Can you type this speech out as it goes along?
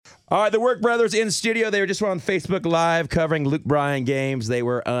All right, the Work Brothers in studio. They were just on Facebook Live covering Luke Bryan games. They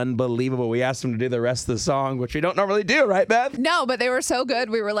were unbelievable. We asked them to do the rest of the song, which we don't normally do, right, Beth? No, but they were so good.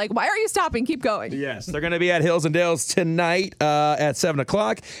 We were like, why are you stopping? Keep going. Yes, they're going to be at Hills and Dales tonight at 7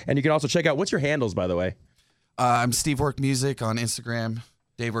 o'clock. And you can also check out, what's your handles, by the way? I'm Steve Work Music on Instagram,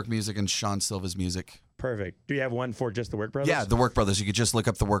 Dave Work Music, and Sean Silva's music. Perfect. Do you have one for just the Work Brothers? Yeah, the Work Brothers. You could just look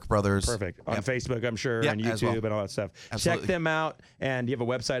up the Work Brothers. Perfect. On Facebook, I'm sure, and YouTube and all that stuff. Absolutely. Check them out. And do you have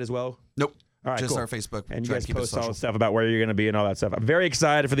a website as well? Nope. All right, just cool. our Facebook. And you guys post all the stuff about where you're going to be and all that stuff. I'm very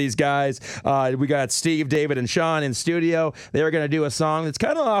excited for these guys. We got Steve, David, and Sean in studio. They are going to do a song that's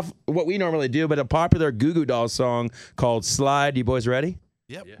kind of off what we normally do, but a popular Goo Goo Dolls song called Slide. You boys ready?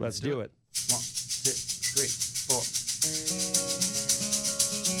 Yep. Yeah, let's do it. 1, 2, 3, 4.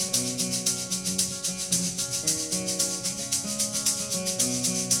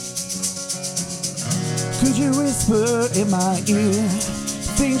 Could you whisper in my ear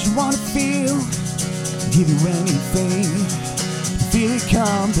things you wanna feel? Give you anything, feel it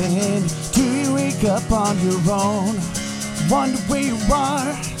coming. Do you wake up on your own? Wonder where you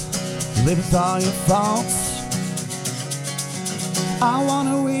are, live with all your thoughts. I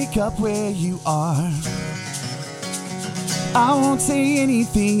wanna wake up where you are. I won't say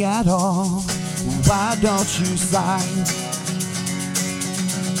anything at all. Why don't you slide?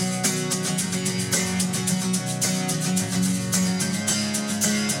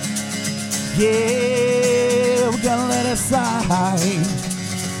 Yeah, we're gonna let it slide.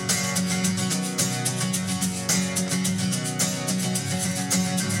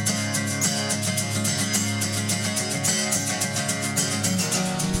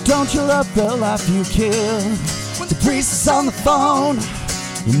 Don't you love the life you killed? The priest is on the phone.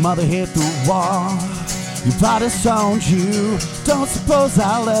 Your mother hit the wall. Your father's owned you. Don't suppose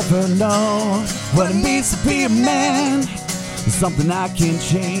I'll ever know what it means to be a man. It's something I can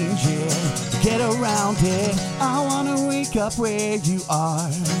change it, get around it. I wanna wake up where you are.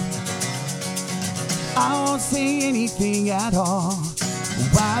 I won't say anything at all.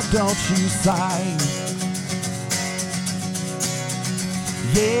 Why don't you sigh?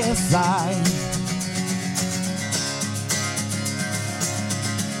 Yes,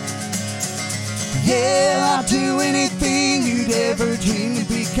 yeah, I'll do anything you'd ever dream to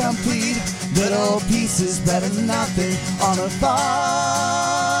be complete. Little pieces better than nothing on a bar.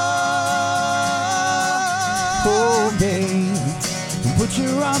 Oh, babe, put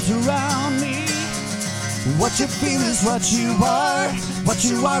your arms around me. What you feel is what you are. What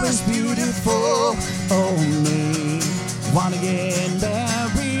you are is beautiful. Oh, me, wanna get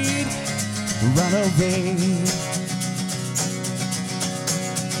married, run away.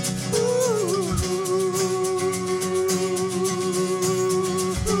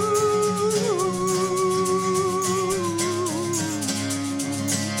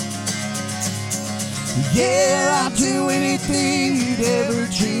 Yeah, I'll do anything you'd ever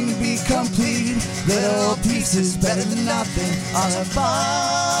dream to be complete. Little pieces better than nothing on a bar.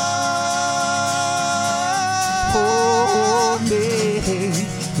 Oh, me,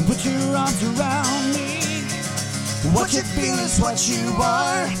 put your arms around me. What you feel is what you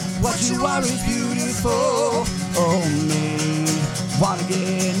are. What you are is beautiful. Oh, me, wanna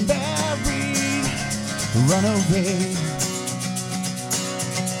get married, run away.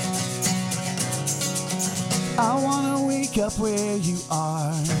 I wanna wake up where you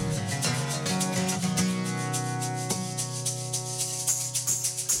are.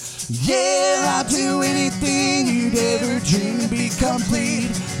 Yeah, I'll do anything you'd ever dream to be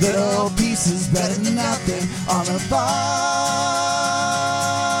complete. Little pieces better than nothing on a bar.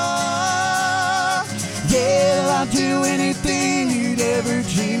 Yeah, I'll do anything you'd ever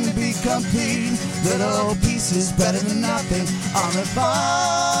dream to be complete. Little pieces better than nothing on a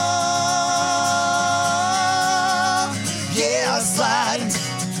bar. Yeah, I'll slide.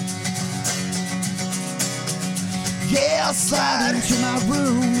 Yeah, I'll slide into my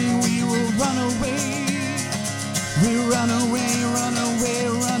room and we will run away. We'll run away, run away,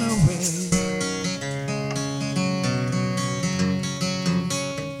 run away.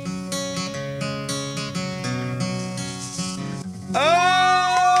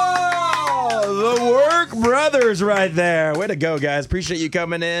 Oh, the Work Brothers right there. Way to go, guys. Appreciate you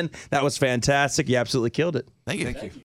coming in. That was fantastic. You absolutely killed it. Thank you.